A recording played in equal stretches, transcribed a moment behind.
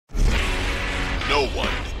No one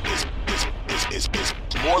is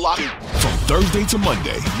more locked in. From Thursday to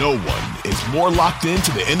Monday, no one is more locked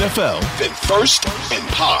into the NFL than First and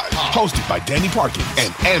Pod. Hosted by Danny Parkins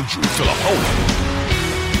and Andrew Filippone.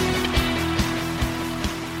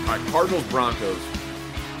 All right, Cardinals, Broncos.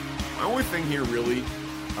 My only thing here really,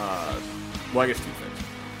 I guess two things.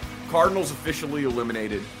 Cardinals officially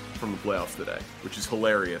eliminated from the playoffs today, which is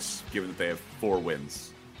hilarious given that they have 4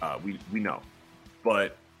 wins. We know.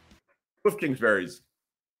 But Cliff Kingsbury's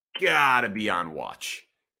got to be on watch.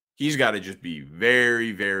 He's got to just be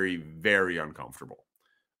very, very, very uncomfortable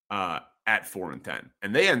at 4-10.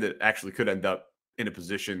 And they could end up in a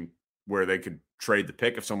position where they could trade the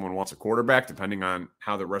pick if someone wants a quarterback, depending on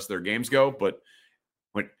how the rest of their games go. But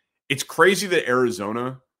it's crazy that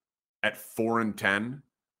Arizona at 4-10,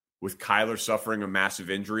 with Kyler suffering a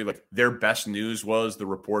massive injury, like their best news was the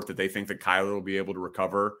report that they think that Kyler will be able to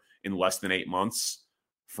recover in less than 8 months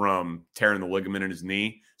from tearing the ligament in his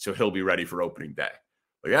knee, so he'll be ready for opening day.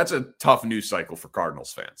 Like, that's a tough news cycle for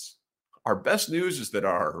Cardinals fans. Our best news is that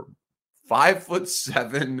our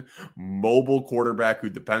 5'7" mobile quarterback who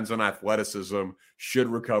depends on athleticism should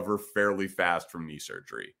recover fairly fast from knee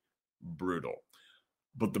surgery. Brutal.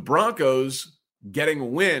 But the Broncos getting a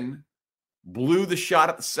win blew the shot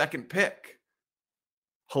at the second pick.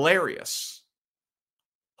 Hilarious.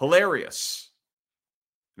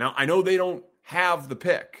 Now, I know they don't have the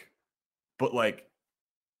pick, but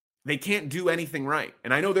they can't do anything right.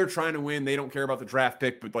 And I know they're trying to win. They don't care about the draft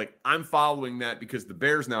pick, but I'm following that because the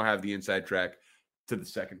Bears now have the inside track to the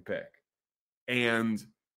second pick. And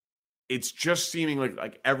it's just seeming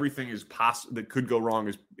like everything is possible that could go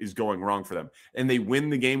wrong is going wrong for them. And they win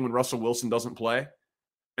the game when Russell Wilson doesn't play.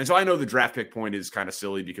 And so I know the draft pick point is kind of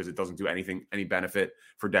silly because it doesn't do any benefit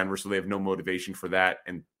for Denver. So they have no motivation for that.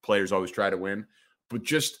 And players always try to win. But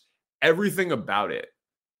just everything about it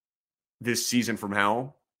this season from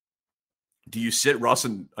hell. Do you sit Russ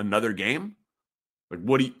in another game?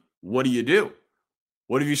 What do you do?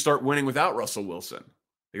 What if you start winning without Russell Wilson?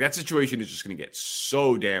 That situation is just going to get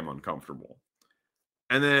so damn uncomfortable.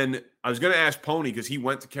 And then I was going to ask Pony, because he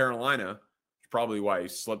went to Carolina, probably why he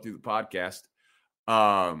slept through the podcast,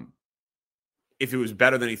 if it was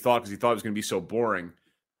better than he thought, because he thought it was going to be so boring.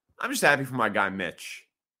 I'm just happy for my guy Mitch.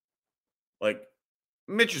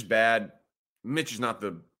 Mitch is bad. Mitch is not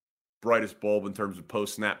the brightest bulb in terms of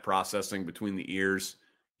post-snap processing between the ears.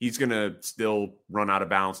 He's going to still run out of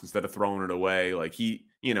bounds instead of throwing it away.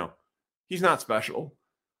 He's not special.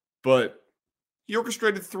 But he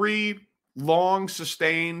orchestrated 3 long,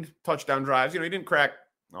 sustained touchdown drives. He didn't crack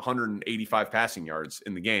 185 passing yards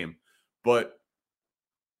in the game, but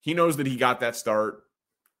he knows that he got that start.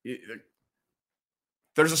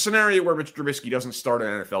 There's a scenario where Mitch Trubisky doesn't start an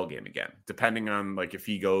NFL game again, depending on if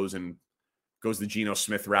he goes the Geno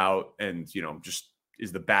Smith route and, just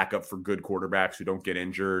is the backup for good quarterbacks who don't get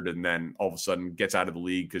injured and then all of a sudden gets out of the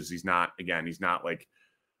league because he's not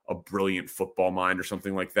a brilliant football mind or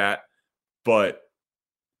something like that. But,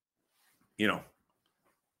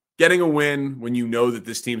 getting a win when you know that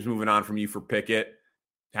this team's moving on from you for Pickett,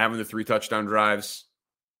 having the 3 touchdown drives,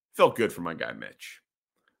 felt good for my guy Mitch.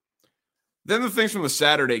 Then the things from the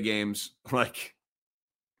Saturday games,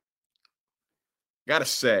 gotta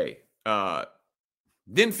say,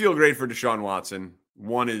 didn't feel great for Deshaun Watson.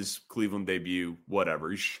 Won his Cleveland debut, whatever.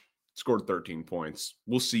 He scored 13 points.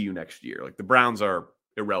 We'll see you next year. The Browns are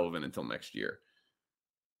irrelevant until next year.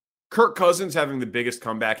 Kirk Cousins having the biggest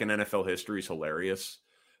comeback in NFL history is hilarious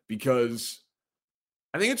because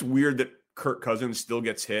I think it's weird that Kirk Cousins still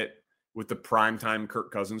gets hit with the primetime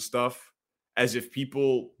Kirk Cousins stuff, as if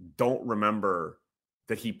people don't remember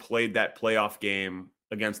that he played that playoff game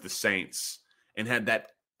against the Saints and had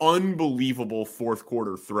that unbelievable fourth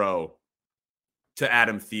quarter throw to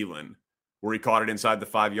Adam Thielen where he caught it inside the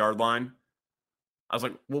 5-yard line. I was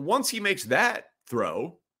like, well, once he makes that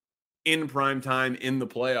throw in primetime in the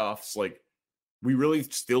playoffs, we really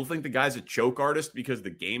still think the guy's a choke artist because the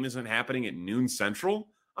game isn't happening at noon Central.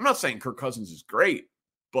 I'm not saying Kirk Cousins is great,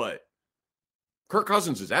 but Kirk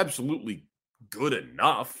Cousins is absolutely good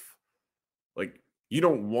enough. You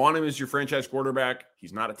don't want him as your franchise quarterback.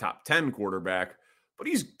 He's not a top 10 quarterback, but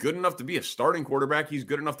he's good enough to be a starting quarterback. He's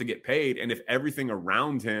good enough to get paid. And if everything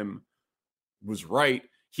around him was right,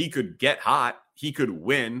 he could get hot. He could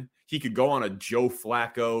win. He could go on a Joe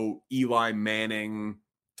Flacco, Eli Manning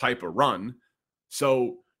type of run.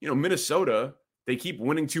 So, Minnesota, they keep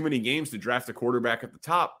winning too many games to draft a quarterback at the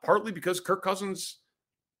top, partly because Kirk Cousins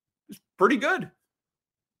is pretty good.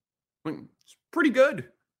 It's pretty good.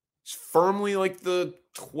 He's firmly the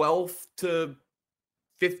 12th to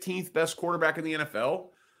 15th best quarterback in the NFL.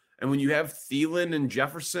 And when you have Thielen and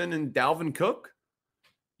Jefferson and Dalvin Cook,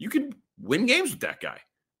 you could win games with that guy.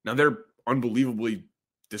 Now, they're unbelievably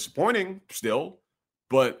disappointing still,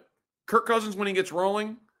 but Kirk Cousins, when he gets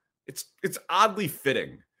rolling, it's oddly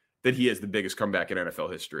fitting that he has the biggest comeback in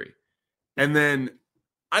NFL history. And then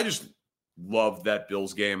I just loved that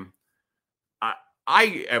Bills game.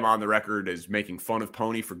 I am on the record as making fun of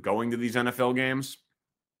Pony for going to these NFL games,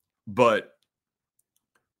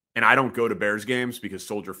 and I don't go to Bears games because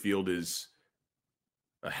Soldier Field is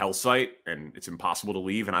a hell site and it's impossible to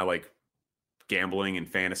leave. And I like gambling and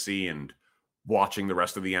fantasy and watching the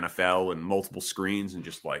rest of the NFL and multiple screens and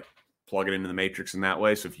just like plug it into the matrix in that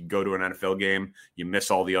way. So if you go to an NFL game, you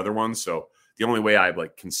miss all the other ones. So the only way I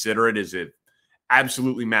like consider it is it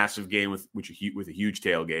absolutely massive game with a huge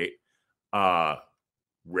tailgate.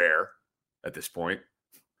 Rare at this point.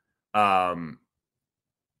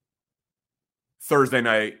 Thursday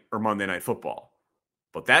night or Monday Night Football.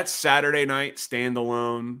 But that Saturday night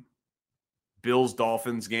standalone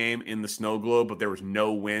Bills-Dolphins game in the snow globe, but there was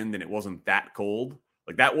no wind and it wasn't that cold.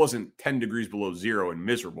 Like that wasn't 10 degrees below zero and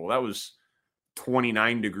miserable. That was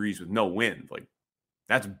 29 degrees with no wind. Like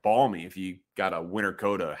that's balmy if you got a winter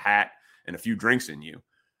coat, a hat, and a few drinks in you.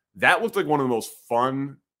 That looked like one of the most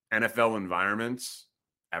fun NFL environments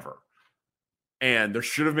ever. And there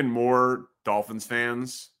should have been more Dolphins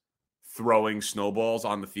fans throwing snowballs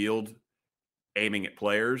on the field, aiming at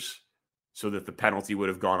players so that the penalty would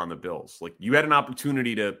have gone on the Bills. Like you had an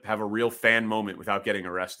opportunity to have a real fan moment without getting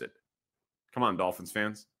arrested. Come on, Dolphins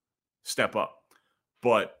fans, step up.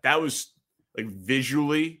 But that was like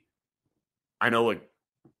visually, I know like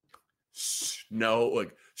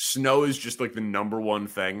snow is just like the number one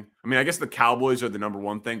thing. I mean, I guess the Cowboys are the number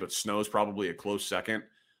one thing, but snow is probably a close second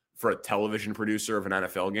for a television producer of an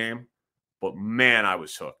NFL game. But man, I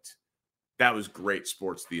was hooked. That was great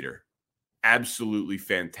sports theater. Absolutely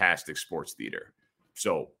fantastic sports theater.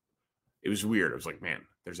 So it was weird. I was like, man,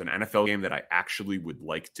 there's an NFL game that I actually would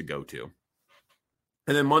like to go to.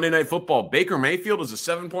 And then Monday Night Football, Baker Mayfield is a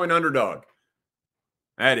 7-point underdog.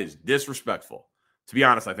 That is disrespectful. To be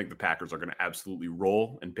honest, I think the Packers are going to absolutely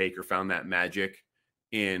roll, and Baker found that magic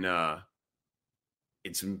in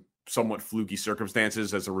some somewhat fluky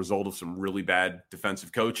circumstances as a result of some really bad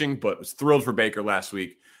defensive coaching, but was thrilled for Baker last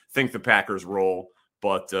week. Think the Packers roll,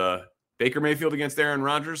 but Baker Mayfield against Aaron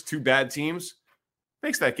Rodgers, two bad teams,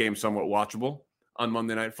 makes that game somewhat watchable on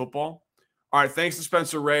Monday Night Football. All right, thanks to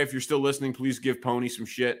Spencer Ray. If you're still listening, please give Pony some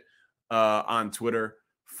shit on Twitter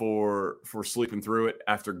for sleeping through it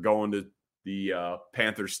after going to the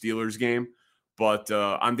Panthers-Steelers game. But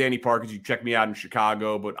I'm Danny Parkins. You can check me out in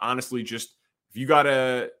Chicago. But honestly, just if you got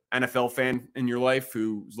a NFL fan in your life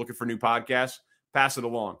who's looking for new podcasts, pass it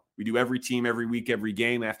along. We do every team, every week, every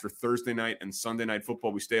game. After Thursday night and Sunday Night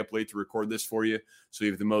Football, we stay up late to record this for you. So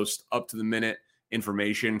you have the most up-to-the-minute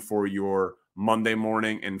information for your Monday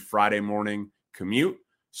morning and Friday morning commute.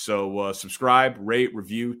 So subscribe, rate,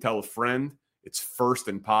 review, tell a friend. It's First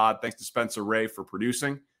and Pod. Thanks to Spencer Ray for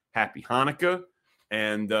producing. Happy Hanukkah.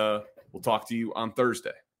 And we'll talk to you on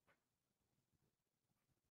Thursday.